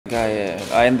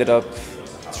I ended up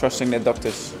trusting the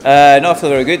doctors. No, I feel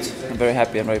very good. I'm very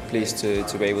happy. I'm very pleased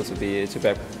to be able to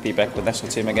be back with the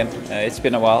national team again. It's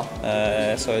been a while,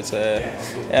 so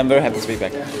I'm very happy to be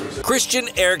back. Christian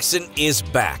Eriksen is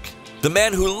back. The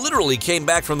man who literally came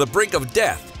back from the brink of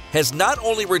death has not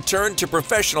only returned to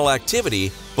professional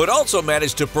activity, but also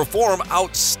managed to perform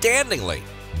outstandingly,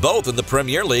 both in the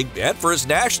Premier League and for his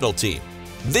national team.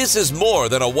 This is more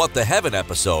than a What the Heaven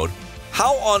episode.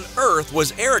 How on earth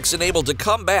was Eriksen able to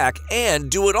come back and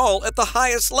do it all at the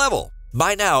highest level?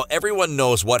 By now, everyone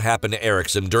knows what happened to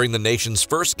Eriksen during the nation's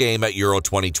first game at Euro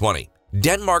 2020.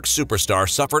 Denmark's superstar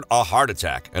suffered a heart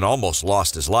attack and almost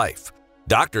lost his life.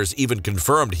 Doctors even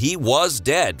confirmed he was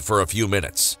dead for a few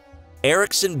minutes.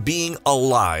 Eriksen being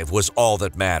alive was all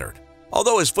that mattered,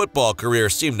 although his football career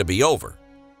seemed to be over.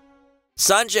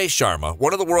 Sanjay Sharma,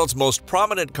 one of the world's most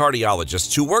prominent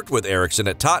cardiologists who worked with Eriksen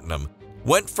at Tottenham,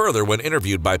 went further when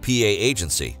interviewed by PA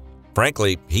Agency.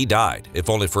 Frankly, he died, if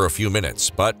only for a few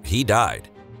minutes, but he died.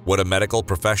 Would a medical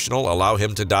professional allow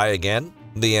him to die again?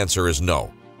 The answer is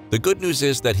no. The good news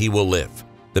is that he will live.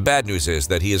 The bad news is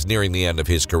that he is nearing the end of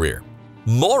his career.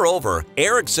 Moreover,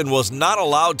 Eriksen was not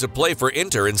allowed to play for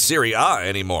Inter in Serie A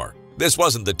anymore. This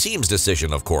wasn't the team's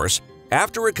decision, of course.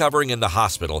 After recovering in the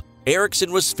hospital,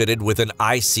 Eriksen was fitted with an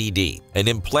ICD, an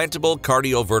implantable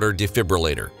cardioverter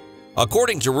defibrillator.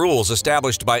 According to rules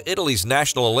established by Italy's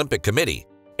National Olympic Committee,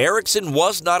 Eriksen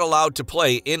was not allowed to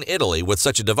play in Italy with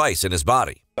such a device in his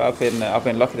body. I've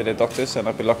been lucky to the doctors, and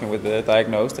I've been lucky with the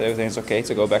diagnosed. Everything's okay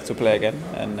to go back to play again,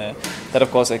 and that of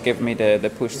course gave me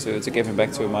the push to give me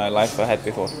back to my life I had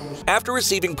before. After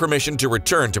receiving permission to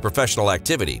return to professional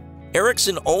activity,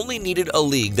 Eriksen only needed a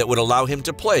league that would allow him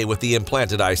to play with the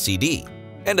implanted ICD,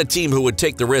 and a team who would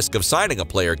take the risk of signing a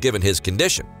player given his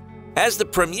condition. As the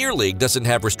Premier League doesn't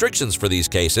have restrictions for these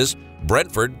cases,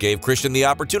 Brentford gave Christian the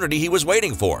opportunity he was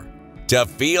waiting for, to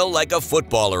feel like a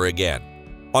footballer again.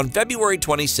 On February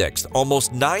 26th,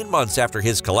 almost 9 months after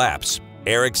his collapse,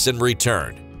 Eriksen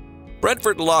returned.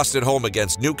 Brentford lost at home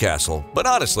against Newcastle, but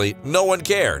honestly, no one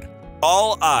cared.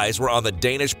 All eyes were on the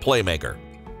Danish playmaker.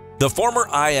 The former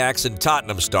Ajax and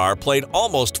Tottenham star played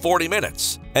almost 40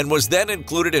 minutes and was then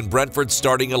included in Brentford's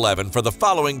starting 11 for the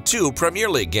following 2 Premier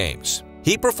League games.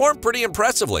 He performed pretty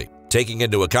impressively, taking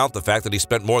into account the fact that he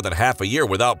spent more than half a year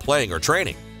without playing or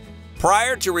training.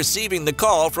 Prior to receiving the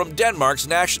call from Denmark's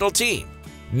national team,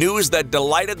 news that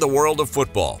delighted the world of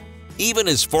football. Even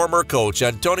his former coach,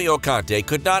 Antonio Conte,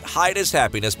 could not hide his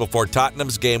happiness before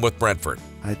Tottenham's game with Brentford.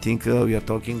 I think we are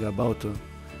talking about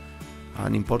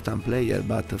an important player,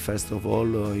 but first of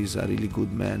all, he's a really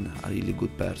good man, a really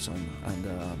good person,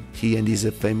 and he and his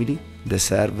family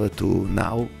deserve to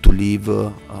now to live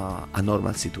a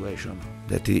normal situation.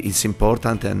 That is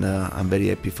important, and I'm very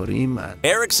happy for him.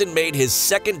 Eriksen made his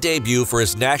second debut for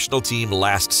his national team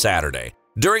last Saturday,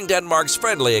 during Denmark's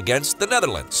friendly against the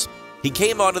Netherlands. He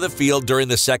came onto the field during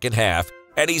the second half,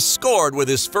 and he scored with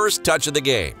his first touch of the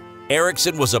game.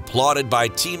 Eriksen was applauded by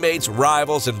teammates,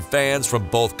 rivals, and fans from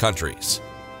both countries.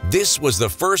 This was the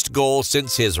first goal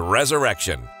since his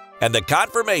resurrection, and the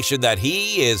confirmation that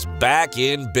he is back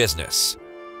in business.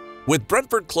 With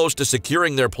Brentford close to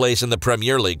securing their place in the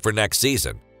Premier League for next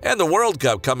season, and the World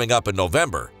Cup coming up in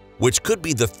November, which could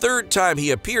be the 3rd time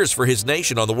he appears for his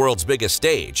nation on the world's biggest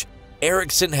stage,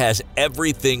 Eriksen has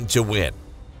everything to win.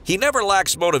 He never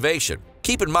lacks motivation.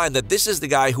 Keep in mind that this is the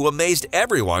guy who amazed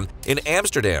everyone in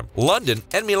Amsterdam, London,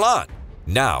 and Milan.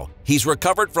 Now, he's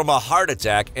recovered from a heart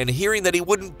attack and hearing that he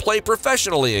wouldn't play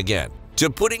professionally again, to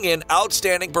putting in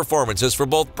outstanding performances for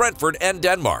both Brentford and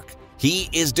Denmark. He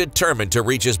is determined to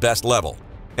reach his best level,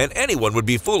 and anyone would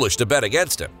be foolish to bet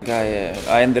against him.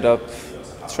 I ended up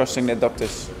trusting the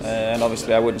doctors, and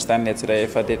obviously I wouldn't stand here today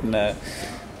if I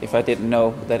didn't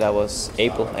know that I was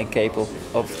able and capable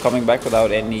of coming back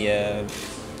without any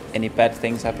bad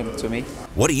things happening to me.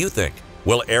 What do you think?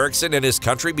 Will Eriksen and his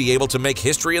country be able to make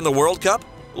history in the World Cup?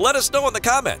 Let us know in the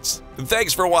comments.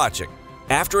 Thanks for watching.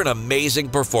 After an amazing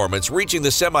performance reaching the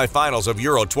semifinals of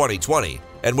Euro 2020,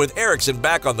 and with Eriksen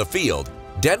back on the field,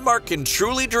 Denmark can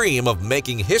truly dream of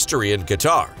making history in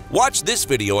Qatar. Watch this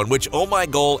video in which Oh My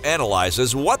Goal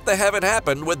analyzes what the heaven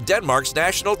happened with Denmark's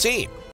national team.